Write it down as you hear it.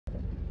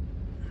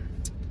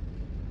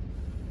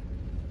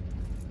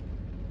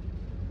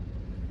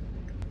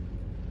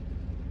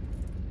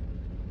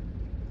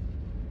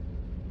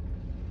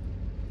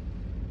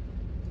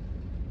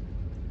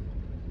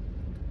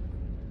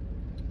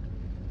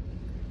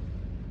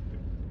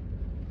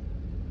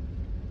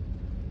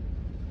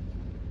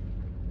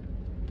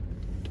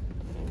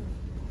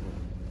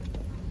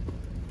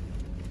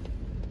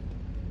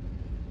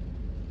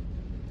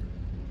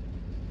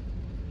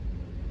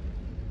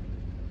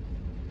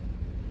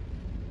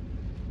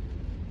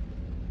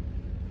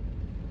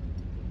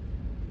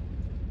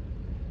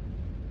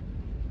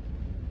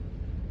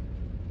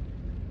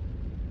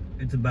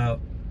It's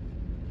about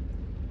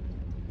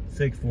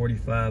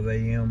 6:45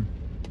 a.m.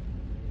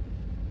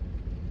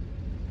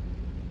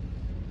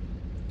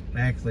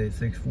 Actually, it's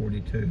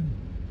 6:42.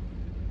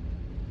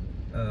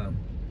 On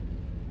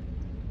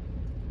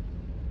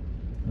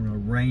a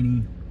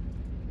rainy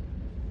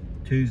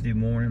Tuesday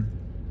morning.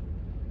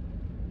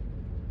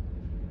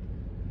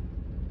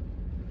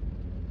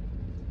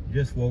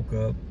 Just woke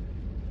up.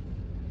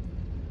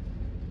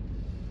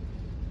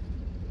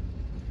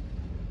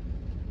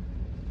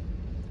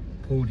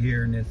 Pulled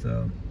here in this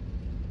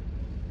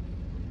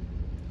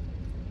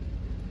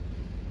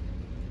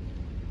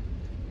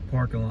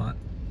parking lot.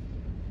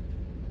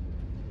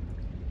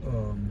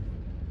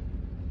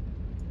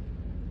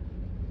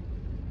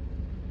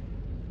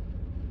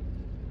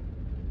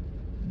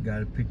 Got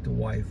to pick the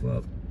wife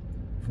up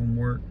from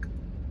work.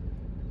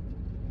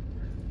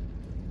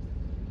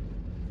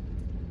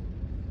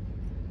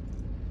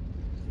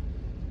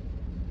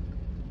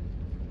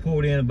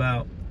 Pulled in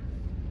about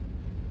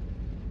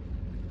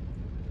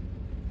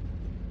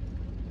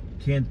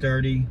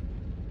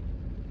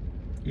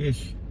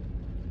 10:30-ish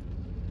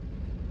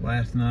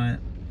last night.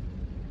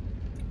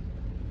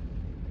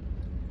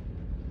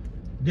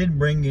 Didn't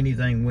bring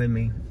anything with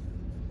me.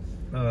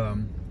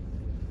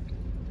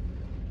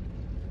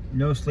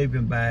 No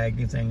sleeping bag,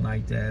 anything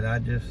like that. I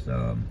just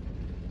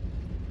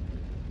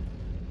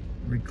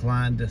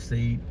reclined the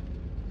seat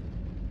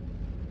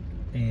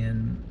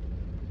and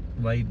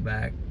laid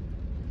back.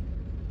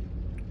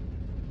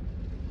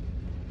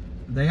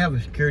 They have a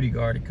security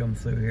guard that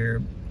comes through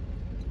here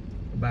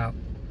about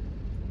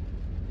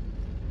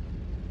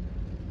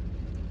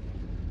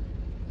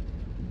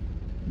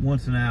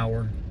once an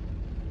hour.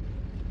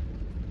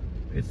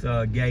 It's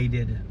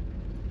gated.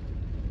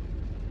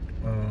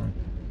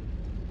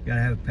 Gotta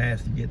have a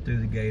pass to get through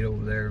the gate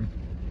over there.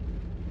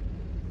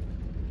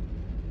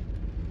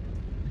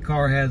 The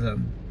car has a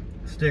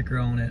sticker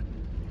on it,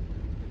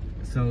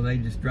 so they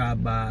just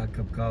drive by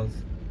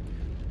because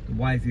the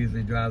wife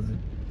usually drives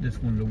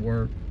this one to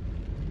work.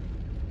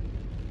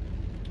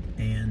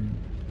 And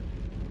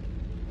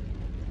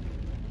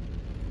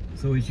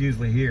so it's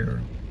usually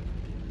here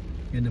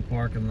in the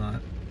parking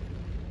lot.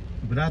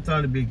 But I thought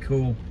it'd be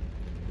cool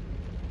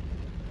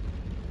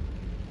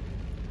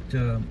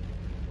to,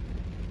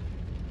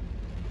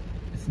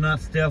 it's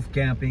not stealth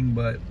camping,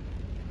 but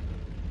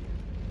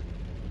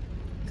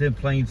it's in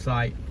plain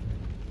sight.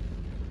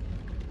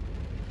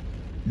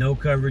 No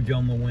coverage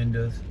on the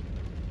windows.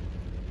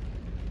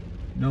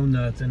 No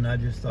nothing. I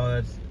just thought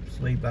I'd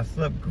sleep. I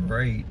slept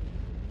great.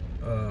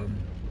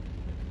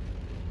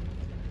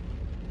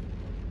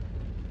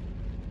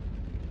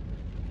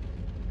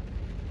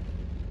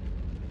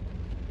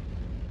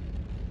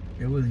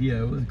 It was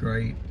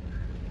great.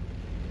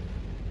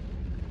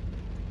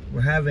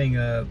 We're having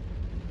the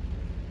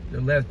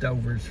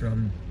leftovers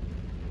from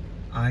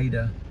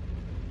Ida.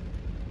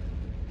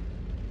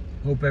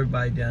 Hope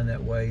everybody down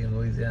that way in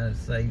Louisiana is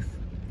safe.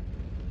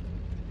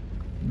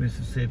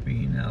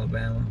 Mississippi and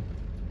Alabama.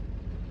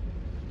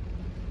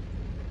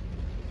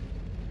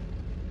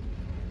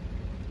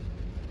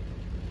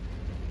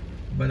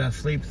 But I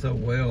sleep so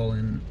well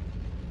in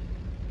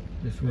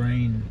this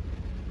rain.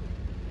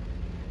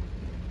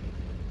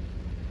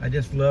 I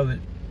just love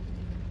it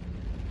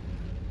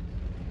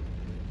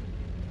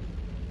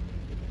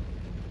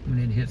when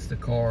it hits the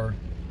car.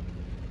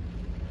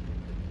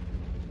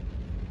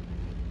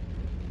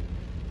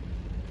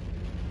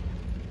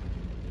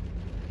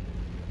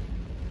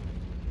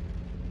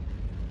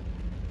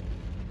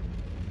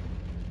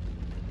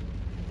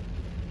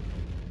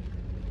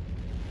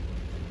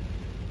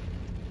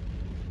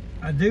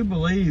 I do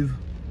believe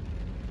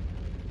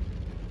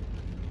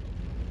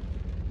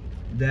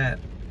that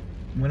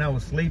when I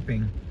was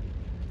sleeping,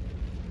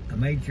 I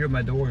made sure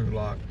my doors were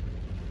locked.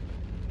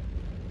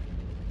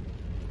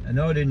 I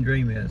know I didn't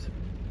dream this.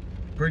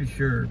 Pretty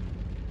sure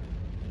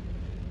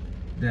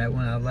that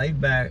when I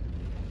laid back,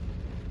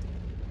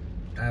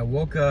 I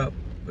woke up,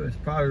 it was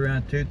probably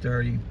around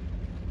 2:30,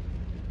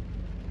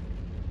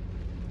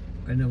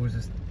 and there was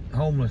this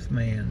homeless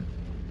man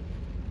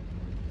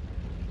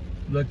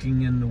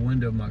looking in the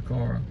window of my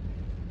car.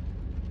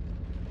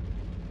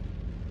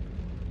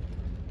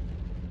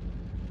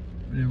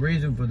 And the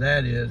reason for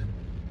that is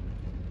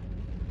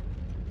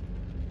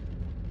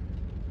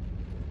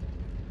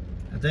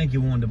I think he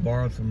wanted to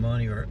borrow some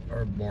money or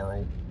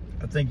borrow.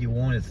 I think he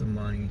wanted some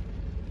money.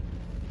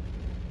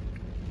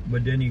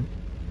 But then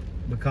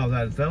because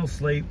I fell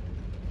asleep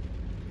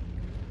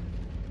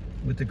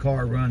with the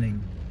car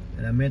running,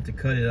 and I meant to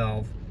cut it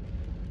off,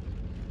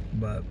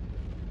 but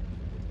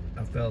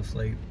I fell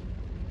asleep.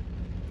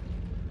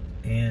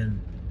 And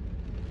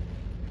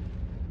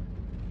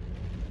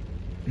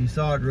he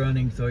saw it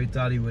running, so he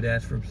thought he would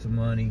ask for some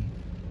money.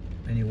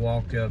 And he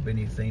walked up and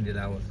he seen that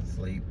I was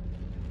asleep.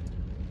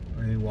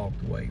 And he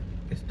walked away.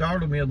 It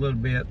startled me a little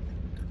bit,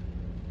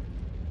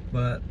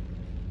 but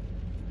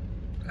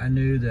I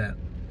knew that,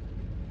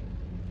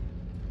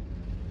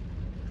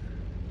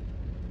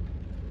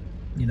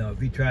 you know,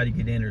 if he tried to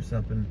get in or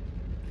something,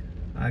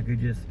 I could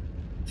just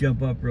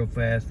jump up real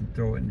fast and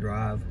throw it and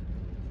drive.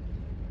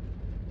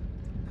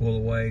 pull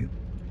away.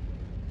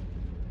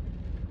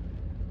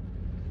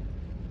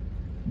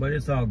 But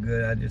it's all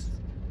good. I just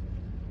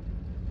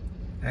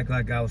act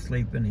like I was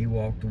sleeping. He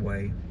walked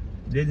away.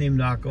 Didn't even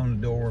knock on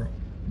the door,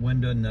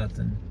 window,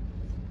 nothing.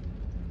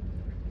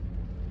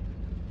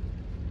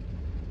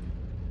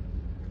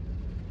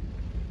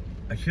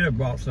 I should have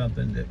brought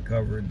something that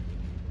covered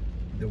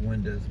the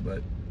windows,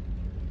 but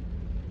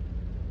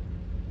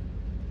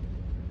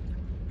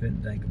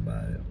didn't think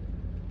about it.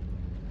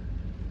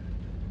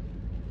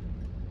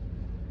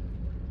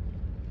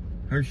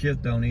 Her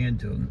shift don't end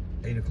till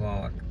 8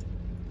 o'clock,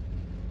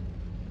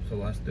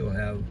 so I still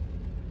have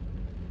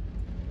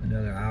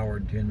another hour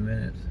and 10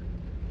 minutes.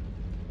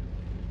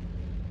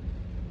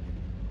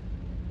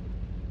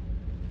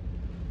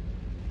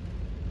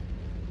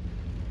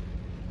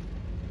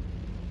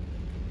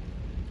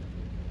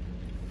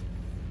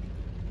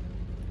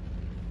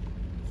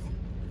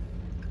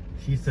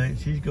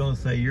 She's gonna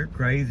say you're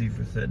crazy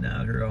for sitting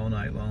out here all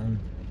night long.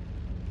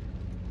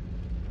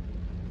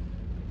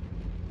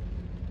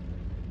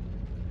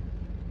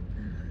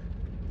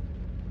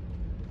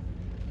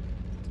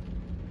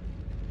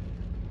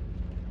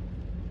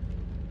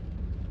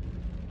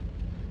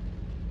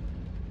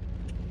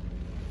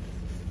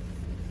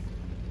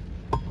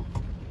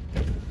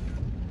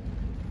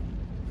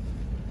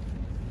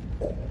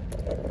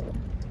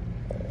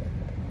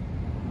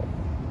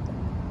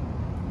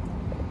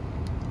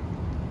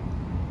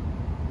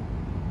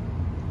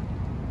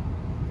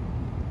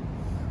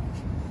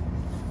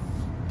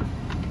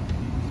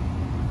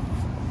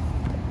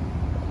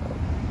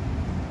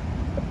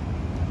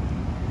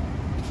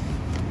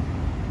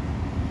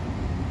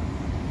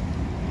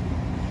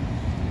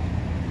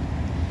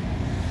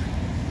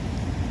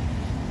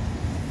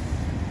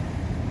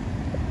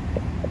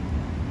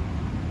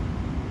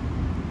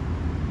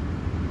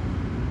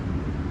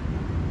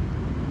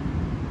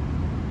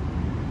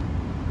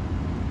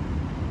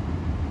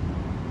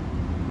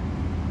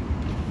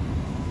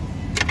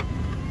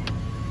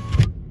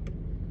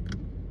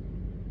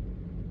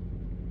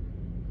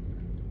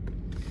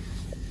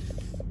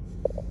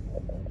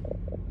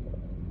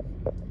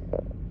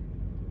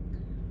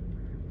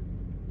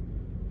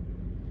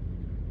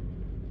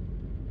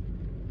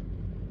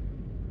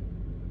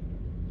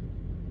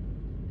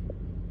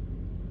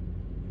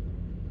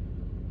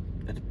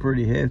 It's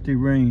pretty hefty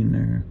rain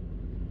there.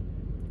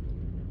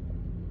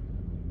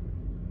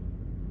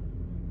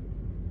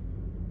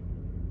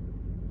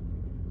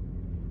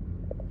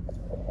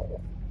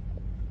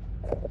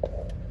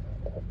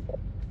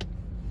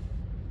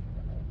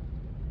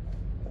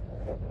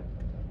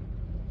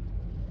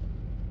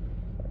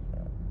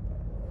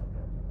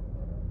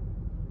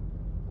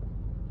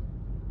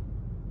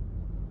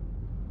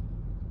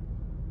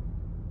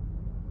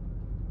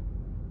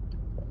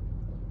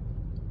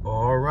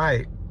 All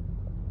right.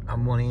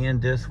 I'm going to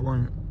end this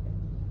one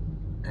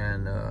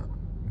and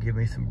give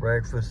me some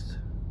breakfast,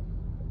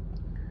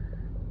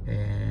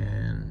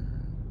 and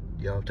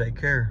y'all take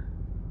care.